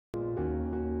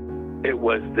It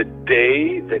was the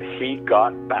day that he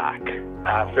got back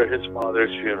after his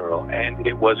father's funeral, and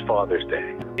it was Father's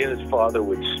Day. He and his father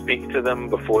would speak to them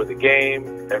before the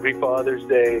game, every Father's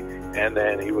Day, and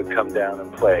then he would come down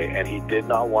and play, and he did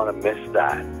not want to miss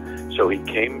that. So he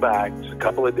came back a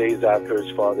couple of days after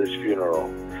his father's funeral.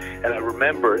 And I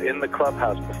remember in the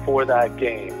clubhouse before that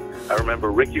game, I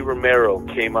remember Ricky Romero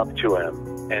came up to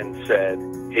him and said,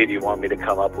 "Hey, do you want me to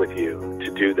come up with you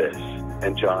to do this?"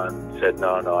 And John said,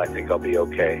 no, I think I'll be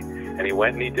okay. And he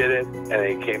went and he did it, and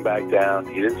then he came back down.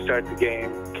 He didn't start the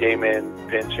game, came in,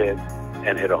 pinch hit,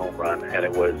 and hit a home run. And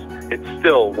it's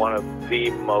still one of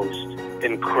the most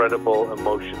incredible,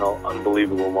 emotional,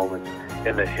 unbelievable moments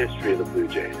in the history of the Blue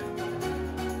Jays.